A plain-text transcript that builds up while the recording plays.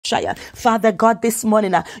Father God, this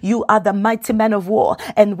morning, you are the mighty man of war,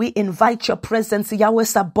 and we invite your presence, Yahweh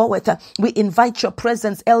Sabaoth. We invite your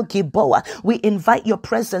presence, El Giboah. We invite your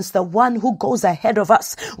presence, the one who goes ahead of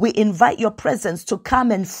us. We invite your presence to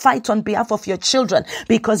come and fight on behalf of your children,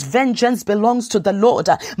 because vengeance belongs to the Lord.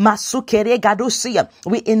 Masukere Gadusia.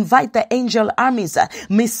 We invite the angel armies,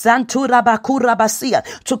 Misantura Bakura Basia,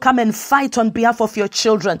 to come and fight on behalf of your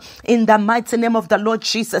children in the mighty name of the Lord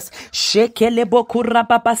Jesus. Shekelebo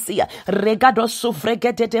Kurababasia, Regado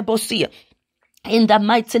Sufregedebosia. In the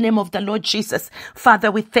mighty name of the Lord Jesus. Father,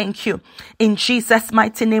 we thank you. In Jesus'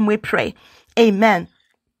 mighty name we pray. Amen.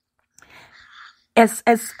 As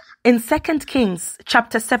in 2 Kings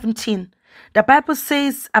chapter 17, the Bible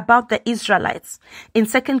says about the Israelites. In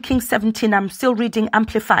 2 Kings 17, I'm still reading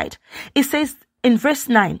Amplified. It says in verse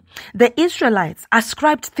 9, the Israelites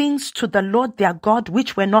ascribed things to the Lord their God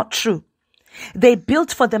which were not true. They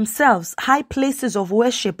built for themselves high places of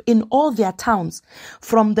worship in all their towns,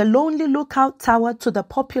 from the lonely lookout tower to the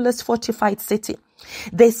populous fortified city.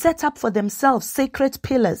 They set up for themselves sacred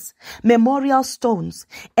pillars, memorial stones,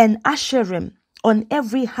 and asherim on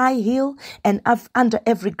every high hill and under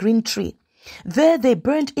every green tree. There they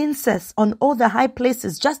burned incense on all the high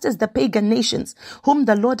places, just as the pagan nations whom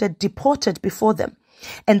the Lord had deported before them.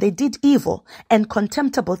 And they did evil and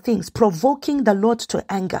contemptible things, provoking the Lord to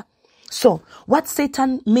anger. So what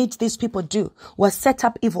Satan made these people do was set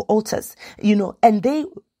up evil altars, and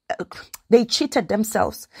they cheated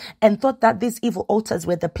themselves and thought that these evil altars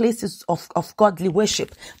were the places of godly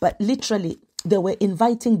worship. But literally, they were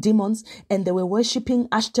inviting demons and they were worshipping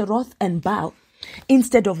Ashtaroth and Baal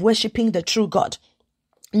instead of worshipping the true God.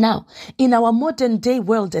 Now, in our modern day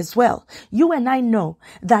world as well, you and I know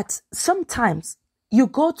that sometimes you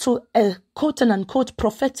go to a quote and unquote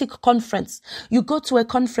prophetic conference. You go to a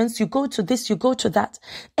conference, you go to this, you go to that.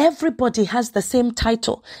 Everybody has the same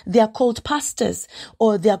title. They are called pastors,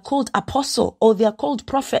 or they are called apostle, or they are called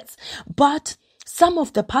prophets. But some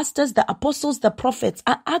of the pastors, the apostles, the prophets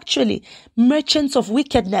are actually merchants of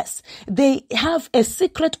wickedness. They have a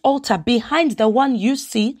secret altar behind the one you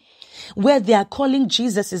see, where they are calling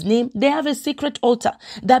Jesus' name. They have a secret altar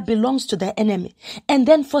that belongs to the enemy. And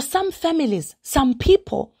then for some families, some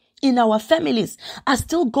people in our families are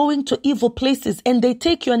still going to evil places, and they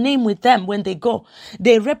take your name with them when they go.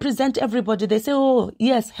 They represent everybody. They say, oh,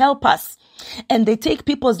 yes, help us. And they take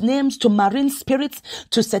people's names to marine spirits,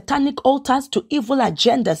 to satanic altars, to evil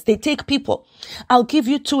agendas. They take people. I'll give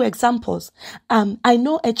you 2 examples. I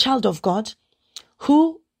know a child of God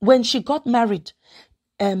who, when she got married,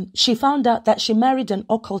 she found out that she married an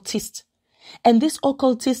occultist. And this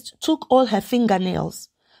occultist took all her fingernails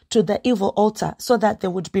to the evil altar so that they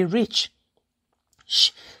would be rich.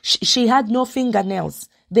 She had no fingernails.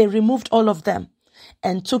 They removed all of them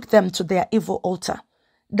and took them to their evil altar.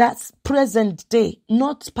 That's present day,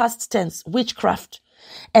 not past tense, witchcraft.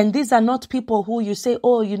 And these are not people who you say,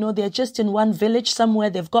 oh, they're just in one village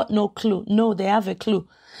somewhere. They've got no clue. No, they have a clue.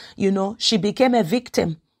 She became a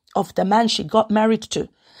victim of the man she got married to.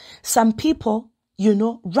 Some people,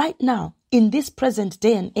 right now, in this present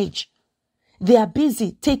day and age, they are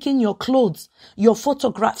busy taking your clothes, your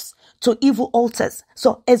photographs to evil altars.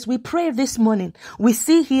 So as we pray this morning, we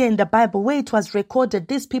see here in the Bible where it was recorded,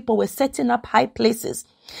 these people were setting up high places.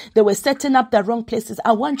 They were setting up the wrong places.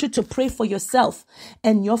 I want you to pray for yourself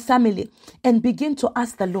and your family and begin to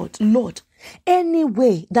ask the Lord, any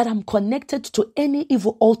way that I'm connected to any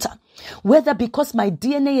evil altar, whether because my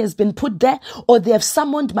DNA has been put there or they have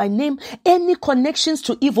summoned my name, any connections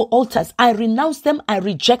to evil altars, I renounce them, I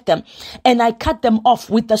reject them, and I cut them off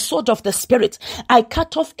with the sword of the Spirit. I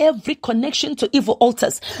cut off every connection to evil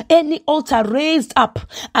altars. Any altar raised up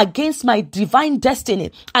against my divine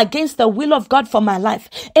destiny, against the will of God for my life,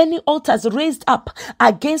 any altars raised up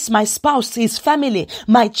against my spouse, his family,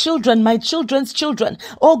 my children, my children's children,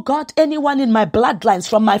 oh God, anyone in my bloodlines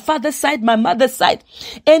from my father's side, my mother's side,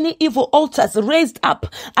 any evil altars raised up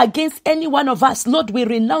against any one of us, Lord, we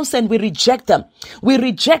renounce and we reject them. We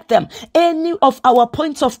reject them. Any of our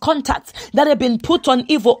points of contact that have been put on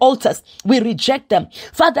evil altars, we reject them.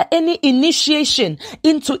 Father, any initiation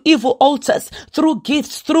into evil altars through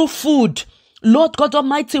gifts, through food, Lord God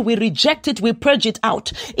Almighty, we reject it, we purge it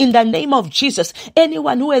out in the name of Jesus.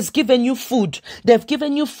 Anyone who has given you food, they've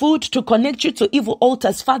given you food to connect you to evil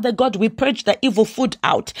altars. Father God, we purge the evil food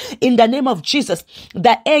out in the name of Jesus.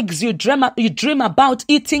 The eggs you dream about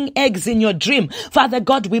eating eggs in your dream. Father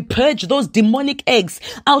God, we purge those demonic eggs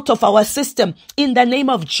out of our system in the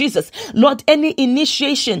name of Jesus. Lord, any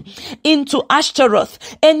initiation into Ashtaroth,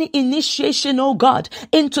 any initiation, oh God,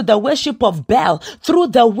 into the worship of Baal through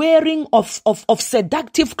the wearing of of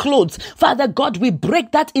seductive clothes. Father God, we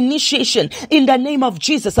break that initiation in the name of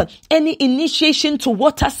Jesus. Any initiation to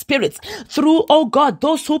water spirits through, oh God,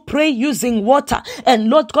 those who pray using water. And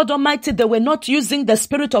Lord God Almighty, they were not using the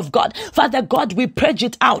Spirit of God. Father God, we purge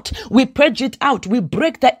it out. We purge it out. We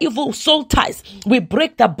break the evil soul ties. We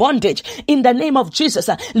break the bondage in the name of Jesus.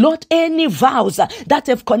 Lord, any vows that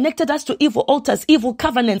have connected us to evil altars, evil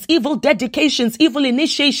covenants, evil dedications, evil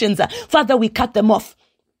initiations, Father, we cut them off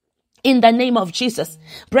in the name of Jesus.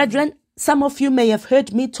 Brethren, some of you may have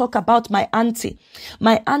heard me talk about my auntie.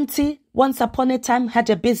 My auntie, once upon a time, had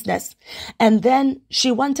a business, and then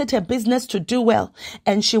she wanted her business to do well,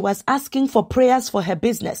 and she was asking for prayers for her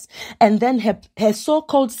business. And then her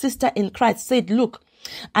so-called sister in Christ said, look,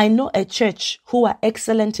 I know a church who are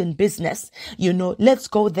excellent in business. Let's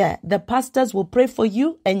go there. The pastors will pray for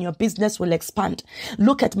you and your business will expand.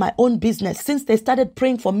 Look at my own business. Since they started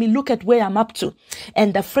praying for me, look at where I'm up to.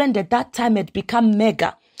 And the friend at that time had become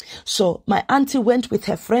mega. So my auntie went with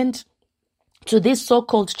her friend to this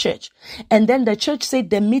so-called church. And then the church said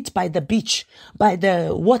they meet by the beach, by the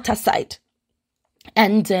waterside.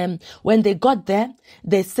 And when they got there,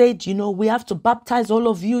 they said, we have to baptize all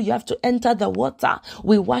of you. You have to enter the water.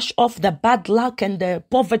 We wash off the bad luck and the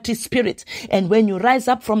poverty spirit. And when you rise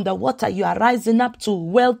up from the water, you are rising up to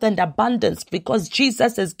wealth and abundance because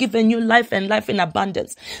Jesus has given you life and life in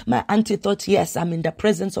abundance. My auntie thought, yes, I'm in the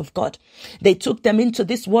presence of God. They took them into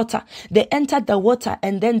this water. They entered the water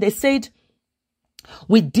and then they said,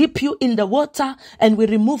 we dip you in the water and we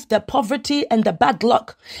remove the poverty and the bad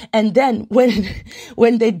luck. And then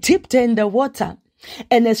when they dipped her in the water,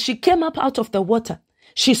 and as she came up out of the water,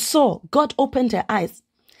 she saw, God opened her eyes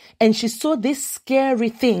and she saw this scary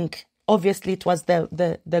thing. Obviously, it was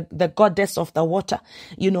the goddess of the water.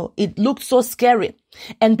 It looked so scary.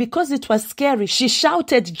 And because it was scary, she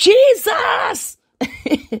shouted, Jesus!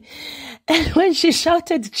 And when she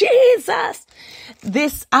shouted, Jesus,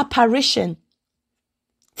 this apparition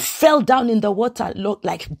fell down in the water, looked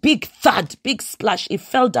like big thud, big splash. It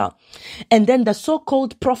fell down. And then the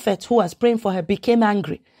so-called prophet who was praying for her became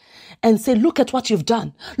angry and said, look at what you've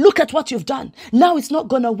done. Look at what you've done. Now it's not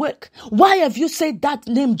going to work. Why have you said that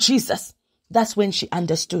name, Jesus? That's when she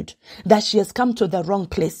understood that she has come to the wrong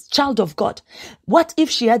place. Child of God, what if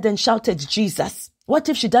she hadn't shouted Jesus? What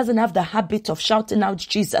if she doesn't have the habit of shouting out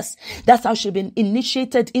Jesus? That's how she's been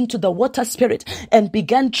initiated into the water spirit and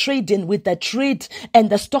began trading with the trade and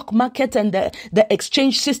the stock market and the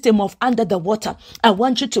exchange system of under the water. I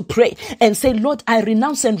want you to pray and say, Lord, I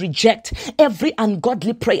renounce and reject every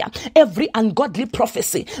ungodly prayer, every ungodly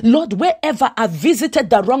prophecy. Lord, wherever I visited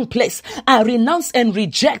the wrong place, I renounce and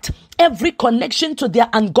reject every connection to their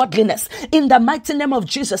ungodliness. In the mighty name of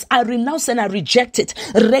Jesus, I renounce and I reject it.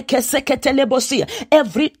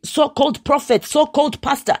 Every so-called prophet, so-called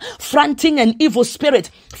pastor, fronting an evil spirit,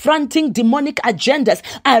 fronting demonic agendas,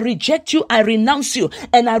 I reject you, I renounce you,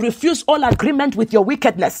 and I refuse all agreement with your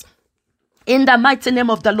wickedness. In the mighty name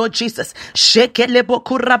of the Lord Jesus. Shekelebo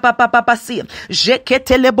kurababababasi.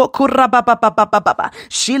 Jeketelebo kurabababababa.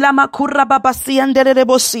 Shilama kurababasi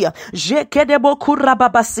anderebosia. Jekedebo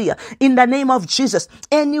kurababasia. In the name of Jesus,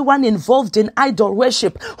 anyone involved in idol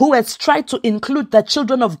worship who has tried to include the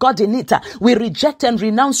children of God in it, we reject and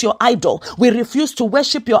renounce your idol. We refuse to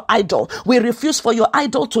worship your idol. We refuse for your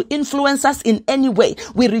idol to influence us in any way.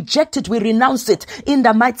 We reject it. We renounce it. In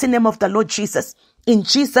the mighty name of the Lord Jesus. In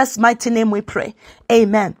Jesus' mighty name we pray.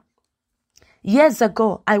 Amen. Years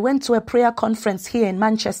ago, I went to a prayer conference here in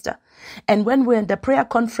Manchester. And when we were in the prayer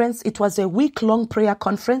conference, it was a week-long prayer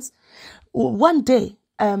conference. One day,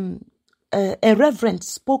 a reverend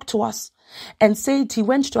spoke to us and said he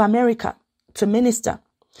went to America to minister.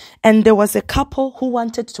 And there was a couple who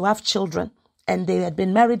wanted to have children. And they had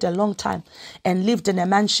been married a long time and lived in a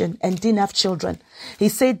mansion and didn't have children. He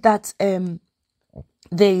said that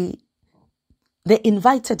they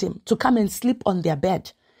invited him to come and sleep on their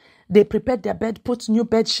bed. They prepared their bed, put new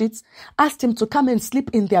bed sheets, asked him to come and sleep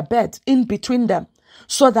in their bed in between them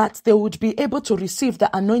so that they would be able to receive the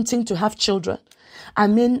anointing to have children. I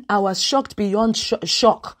mean, I was shocked beyond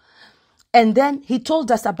shock. And then he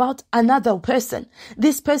told us about another person.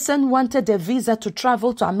 This person wanted a visa to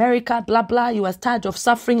travel to America, blah, blah. He was tired of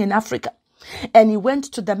suffering in Africa. And he went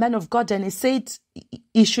to the man of God and he said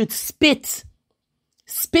he should spit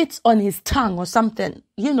on his tongue or something,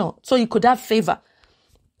 so he could have favor.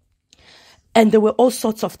 And there were all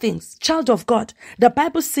sorts of things. Child of God, the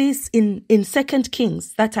Bible says in 2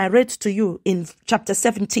 Kings that I read to you in chapter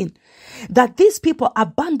 17, that these people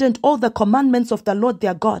abandoned all the commandments of the Lord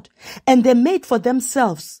their God, and they made for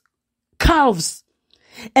themselves calves,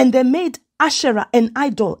 and they made Asherah an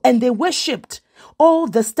idol, and they worshipped Oh,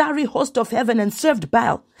 the starry host of heaven and served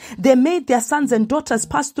Baal. They made their sons and daughters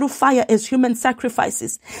pass through fire as human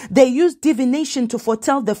sacrifices. They used divination to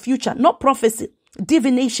foretell the future, not prophecy,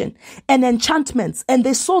 divination and enchantments. And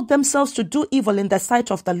they sold themselves to do evil in the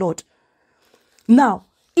sight of the Lord. Now,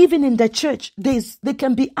 even in the church, there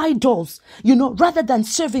can be idols. Rather than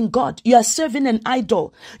serving God, you are serving an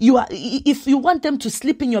idol. If you want them to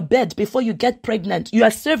sleep in your bed before you get pregnant, you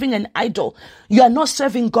are serving an idol. You are not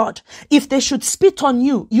serving God. If they should spit on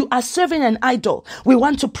you, you are serving an idol. We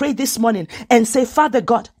want to pray this morning and say, Father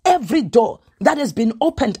God, every door that has been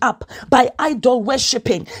opened up by idol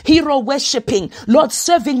worshipping, hero worshipping, Lord,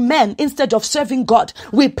 serving men instead of serving God.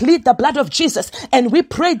 We plead the blood of Jesus and we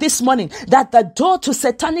pray this morning that the door to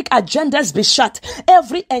satanic agendas be shut.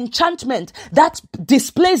 Every enchantment that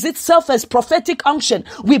displays itself as prophetic unction,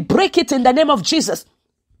 we break it in the name of Jesus.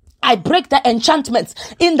 I break the enchantments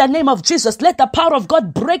in the name of Jesus. Let the power of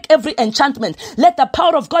God break every enchantment. Let the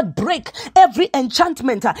power of God break every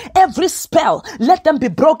enchantment, every spell. Let them be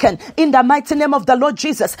broken in the mighty name of the Lord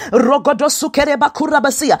Jesus.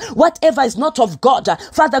 Whatever is not of God,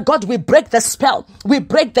 Father God, we break the spell. We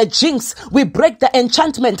break the jinx. We break the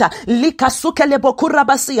enchantment.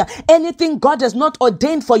 Anything God has not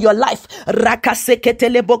ordained for your life.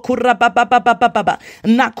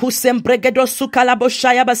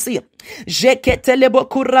 Jeketelebo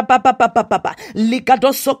kurra baba baba baba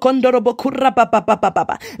ligadoso kondorobo kurra baba baba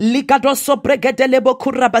baba ligadoso bregedelebo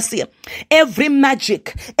kurra basia. Every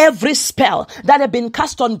magic, every spell that have been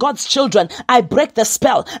cast on God's children, I break the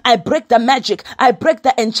spell, I break the magic, I break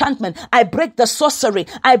the enchantment, I break the sorcery,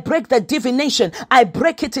 I break the divination, I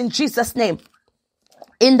break it in Jesus' name.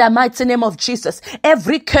 In the mighty name of Jesus,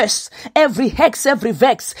 every curse, every hex, every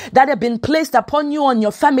vex that have been placed upon you, on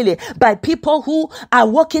your family, by people who are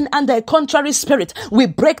walking under a contrary spirit, we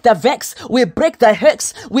break the vex, we break the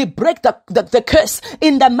hex, we break the curse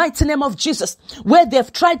in the mighty name of Jesus. Where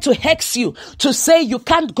they've tried to hex you, to say you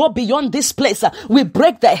can't go beyond this place, we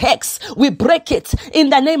break the hex, we break it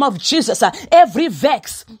in the name of Jesus. Every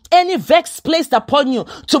vex, any vex placed upon you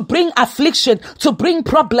to bring affliction, to bring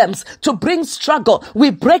problems, to bring struggle,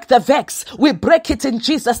 we break the vex. We break it in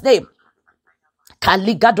Jesus' name.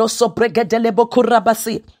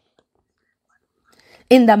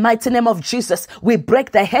 In the mighty name of Jesus, we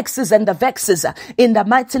break the hexes and the vexes. In the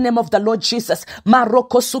mighty name of the Lord Jesus.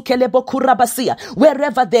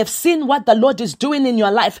 Wherever they've seen what the Lord is doing in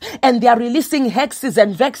your life and they are releasing hexes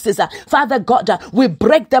and vexes, Father God, we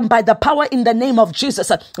break them by the power in the name of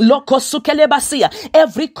Jesus.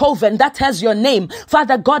 Every coven that has your name,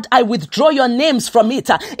 Father God, I withdraw your names from it.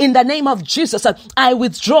 In the name of Jesus, I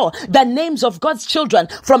withdraw the names of God's children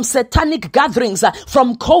from satanic gatherings,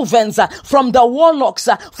 from covens, from the warlocks,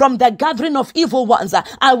 from the gathering of evil ones.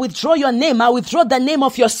 I withdraw your name. I withdraw the name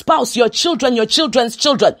of your spouse, your children, your children's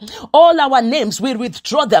children. All our names, we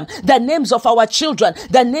withdraw them. The names of our children,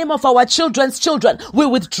 the name of our children's children, we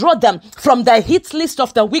withdraw them from the hit list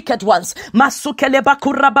of the wicked ones.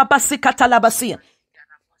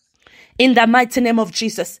 In the mighty name of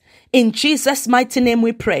Jesus. In Jesus' mighty name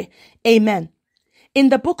we pray. Amen. In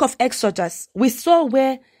the book of Exodus, we saw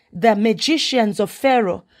where the magicians of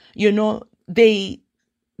Pharaoh, they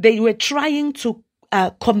were trying to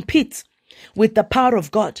compete with the power of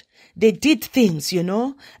God. They did things,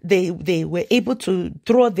 they were able to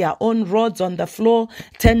throw their own rods on the floor,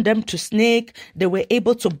 turn them to snake. They were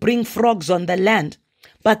able to bring frogs on the land.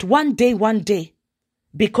 But one day,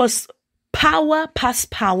 because power past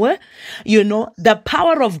power, the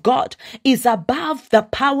power of God is above the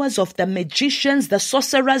powers of the magicians, the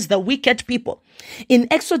sorcerers, the wicked people. In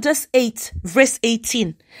Exodus 8, verse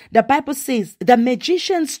 18, the Bible says, the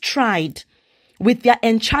magicians tried with their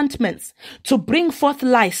enchantments to bring forth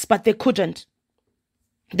lice, but they couldn't.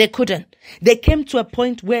 They came to a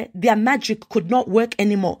point where their magic could not work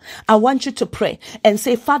anymore. I want you to pray and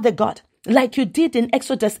say, Father God, like you did in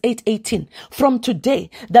Exodus 8:18, from today,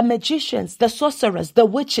 the magicians, the sorcerers, the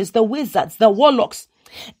witches, the wizards, the warlocks,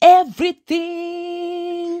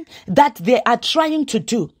 everything that they are trying to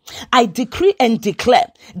do, I decree and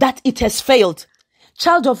declare that it has failed.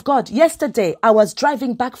 Child of God, yesterday I was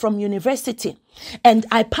driving back from university and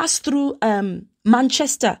I passed through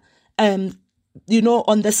Manchester, on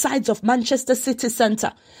the sides of Manchester city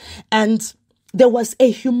centre, and there was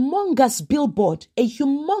a humongous billboard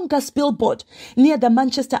near the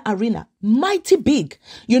Manchester Arena, mighty big,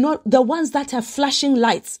 the ones that have flashing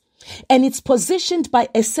lights, and it's positioned by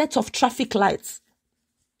a set of traffic lights.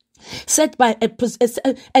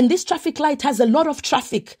 And this traffic light has a lot of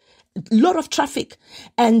traffic.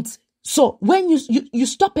 And so when you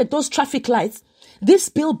stop at those traffic lights, this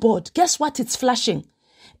billboard, guess what it's flashing?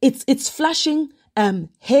 It's flashing,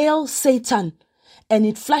 hail Satan. And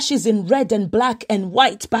it flashes in red and black and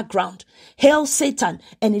white background. Hail Satan.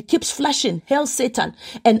 And it keeps flashing. Hail Satan.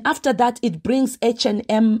 And after that, it brings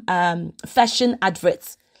H&M fashion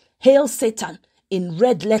adverts. Hail Satan in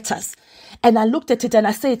red letters. And I looked at it and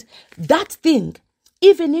I said, that thing,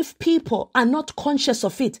 even if people are not conscious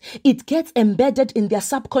of it, it gets embedded in their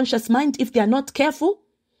subconscious mind if they are not careful.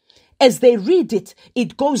 As they read it,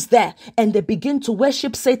 it goes there and they begin to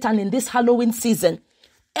worship Satan in this Halloween season.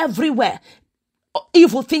 Everywhere.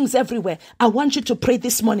 Evil things everywhere. I want you to pray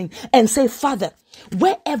this morning and say, Father,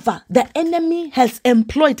 wherever the enemy has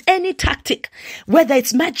employed any tactic, whether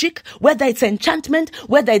it's magic, whether it's enchantment,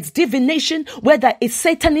 whether it's divination, whether it's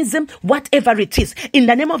Satanism, whatever it is, in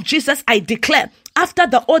the name of Jesus, I declare, after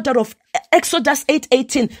the order of Exodus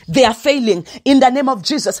 8:18, they are failing. In the name of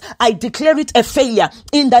Jesus, I declare it a failure.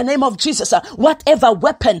 In the name of Jesus, whatever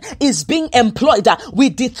weapon is being employed, we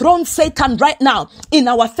dethrone Satan right now in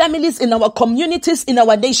our families, in our communities, in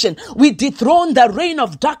our nation. We dethrone the reign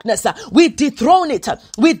of darkness. We dethrone it.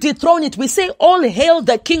 We dethrone it. We say, all hail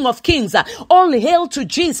the King of Kings. All hail to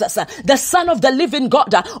Jesus, the Son of the living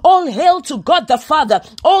God. All hail to God the Father.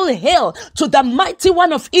 All hail to the mighty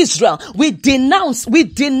one of Israel. We denounce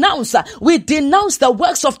the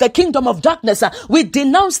works of the kingdom of darkness. We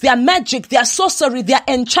denounce their magic, their sorcery, their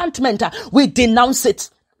enchantment. We denounce it.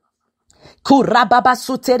 We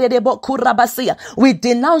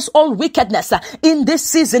denounce all wickedness in this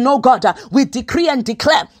season, oh God. We decree and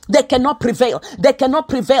declare they cannot prevail. They cannot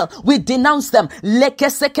prevail. We denounce them. In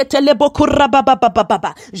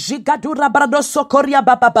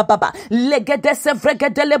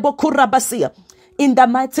the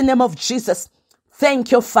mighty name of Jesus.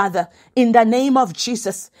 Thank you, Father. In the name of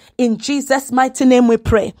Jesus. In Jesus' mighty name we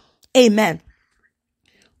pray. Amen.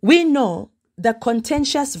 We know the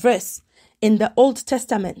contentious verse in the Old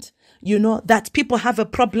Testament, that people have a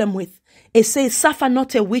problem with. It says, suffer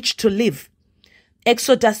not a witch to live.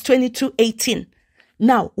 Exodus 22:18.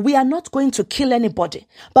 Now, we are not going to kill anybody,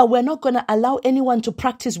 but we're not going to allow anyone to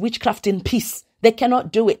practice witchcraft in peace. They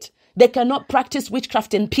cannot do it. They cannot practice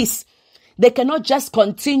witchcraft in peace. They cannot just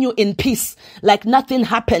continue in peace like nothing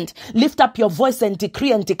happened. Lift up your voice and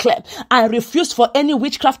decree and declare. I refuse for any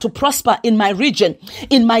witchcraft to prosper in my region,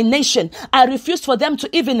 in my nation. I refuse for them to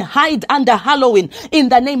even hide under Halloween. In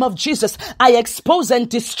the name of Jesus, I expose and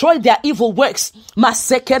destroy their evil works.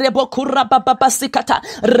 Nobody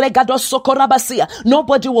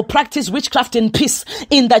will practice witchcraft in peace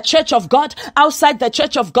in the church of God, outside the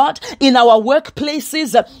church of God, in our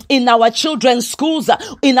workplaces, in our children's schools,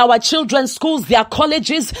 their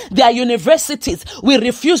colleges, their universities. We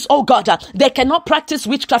refuse, oh God, they cannot practice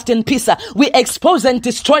witchcraft in peace. We expose and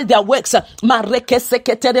destroy their works. I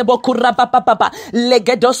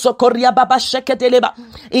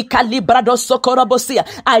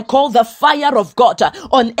call the fire of God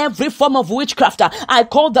on every form of witchcraft. I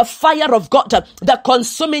call the fire of God, the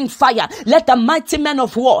consuming fire. Let the mighty man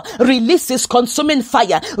of war release his consuming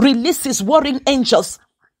fire, release his warring angels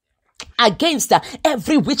against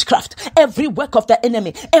every witchcraft, every work of the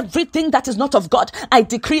enemy, everything that is not of God. I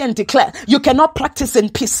decree and declare, you cannot practice in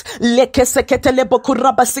peace. You cannot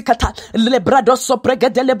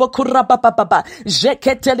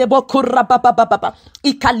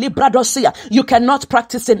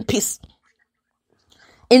practice in peace.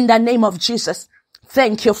 In the name of Jesus.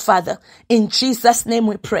 Thank you, Father. In Jesus' name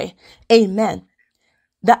we pray. Amen.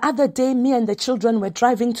 The other day, me and the children were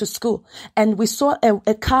driving to school and we saw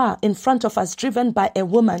a car in front of us driven by a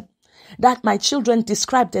woman that my children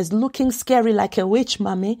described as looking scary like a witch,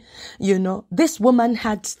 mommy. This woman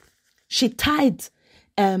she tied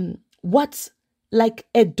like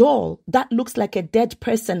a doll that looks like a dead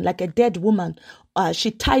person, like a dead woman.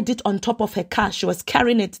 She tied it on top of her car. She was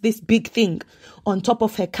carrying it, this big thing on top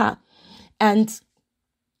of her car. And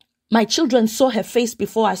my children saw her face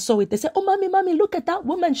before I saw it. They said, oh, mommy, look at that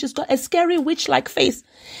woman. She's got a scary witch-like face.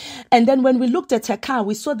 And then when we looked at her car,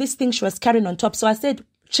 we saw this thing she was carrying on top. So I said,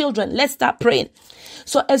 children, let's start praying.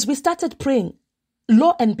 So as we started praying,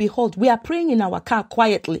 lo and behold, we are praying in our car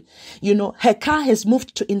quietly. Her car has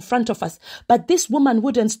moved to in front of us. But this woman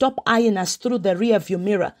wouldn't stop eyeing us through the rear view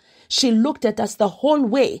mirror. She looked at us the whole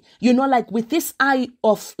way, like with this eye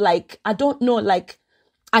of like, I don't know, like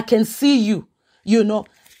I can see you,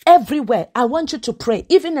 Everywhere, I want you to pray,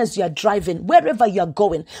 even as you are driving, wherever you are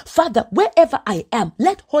going. Father, wherever I am,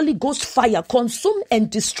 let Holy Ghost fire consume and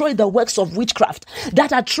destroy the works of witchcraft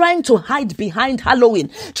that are trying to hide behind Halloween,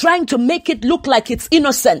 trying to make it look like it's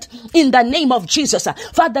innocent. In the name of Jesus,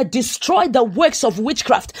 Father, destroy the works of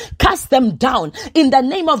witchcraft. Cast them down. In the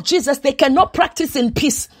name of Jesus, they cannot practice in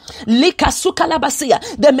peace.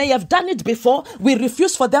 They may have done it before. We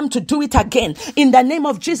refuse for them to do it again. In the name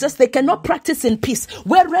of Jesus, they cannot practice in peace.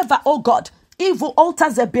 Wherever, oh God, evil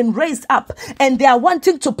altars have been raised up and they are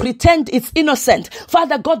wanting to pretend it's innocent.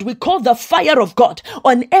 Father God, we call the fire of God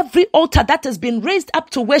on every altar that has been raised up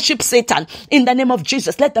to worship Satan. In the name of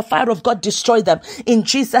Jesus, let the fire of God destroy them. In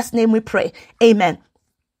Jesus' name we pray. Amen.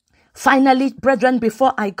 Finally, brethren,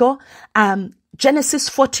 before I go, Genesis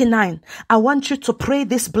 49, I want you to pray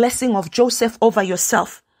this blessing of Joseph over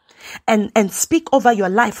yourself and speak over your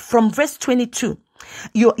life. From verse 22,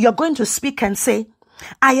 you're going to speak and say,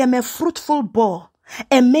 I am a fruitful bough,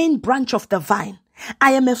 a main branch of the vine.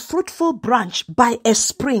 I am a fruitful branch by a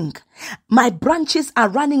spring. My branches are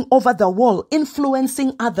running over the wall,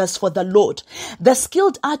 influencing others for the Lord. The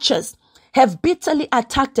skilled archers have bitterly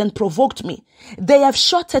attacked and provoked me. They have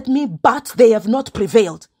shot at me, but they have not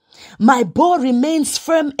prevailed. My bow remains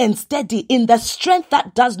firm and steady in the strength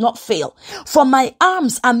that does not fail. For my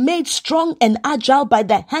arms are made strong and agile by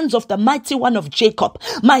the hands of the mighty one of Jacob.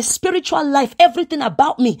 My spiritual life, everything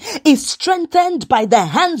about me, is strengthened by the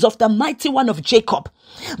hands of the mighty one of Jacob.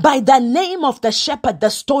 By the name of the shepherd, the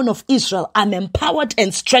stone of Israel, I'm empowered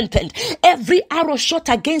and strengthened. Every arrow shot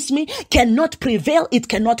against me cannot prevail. It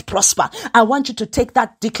cannot prosper. I want you to take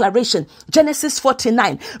that declaration. Genesis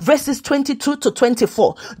 49, verses 22 to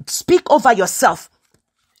 24. Speak over yourself.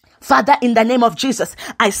 Father, in the name of Jesus,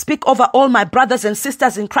 I speak over all my brothers and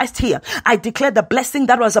sisters in Christ here. I declare the blessing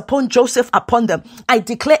that was upon Joseph upon them. I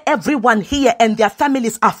declare everyone here and their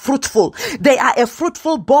families are fruitful. They are a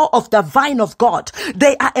fruitful bough of the vine of God.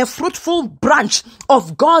 They are a fruitful branch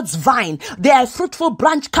of God's vine. They are a fruitful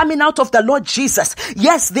branch coming out of the Lord Jesus.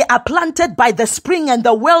 Yes, they are planted by the spring and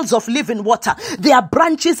the wells of living water. Their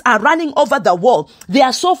branches are running over the wall. They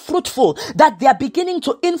are so fruitful that they are beginning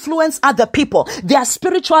to influence other people. Their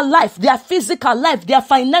spiritual life, their physical life, their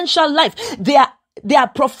financial life, their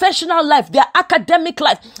professional life, their academic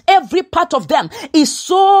life, every part of them is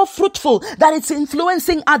so fruitful that it's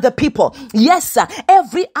influencing other people. Yes, sir,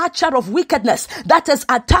 every archer of wickedness that has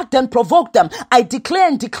attacked and provoked them, I declare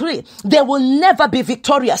and decree they will never be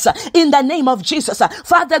victorious in the name of Jesus.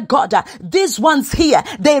 Father God, these ones here,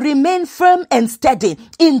 they remain firm and steady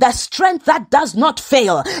in the strength that does not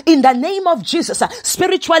fail. In the name of Jesus,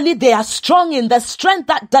 spiritually they are strong in the strength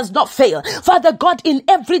that does not fail. Father God, in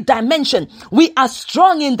every dimension, we are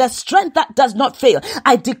strong in the strength that does not fail.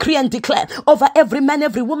 I decree and declare over every man,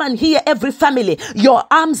 every woman here, every family, your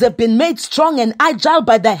arms have been made strong and agile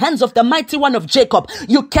by the hands of the mighty one of Jacob.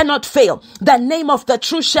 You cannot fail. The name of the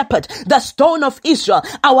true shepherd, the stone of Israel,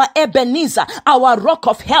 our Ebenezer, our rock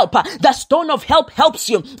of help. The stone of help helps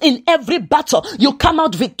you in every battle. You come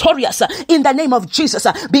out victorious in the name of Jesus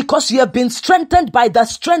because you have been strengthened by the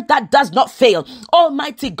strength that does not fail.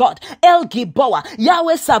 Almighty God, El Giboah,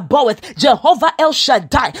 Yahweh Sabaoth, Jehovah El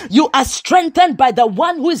Shaddai, you are strengthened by the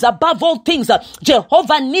one who is above all things.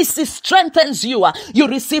 Jehovah Nissi strengthens you. You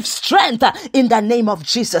receive strength in the name of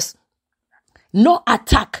Jesus. No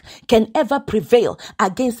attack can ever prevail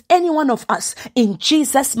against any one of us. In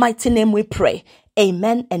Jesus' mighty name we pray.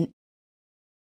 Amen and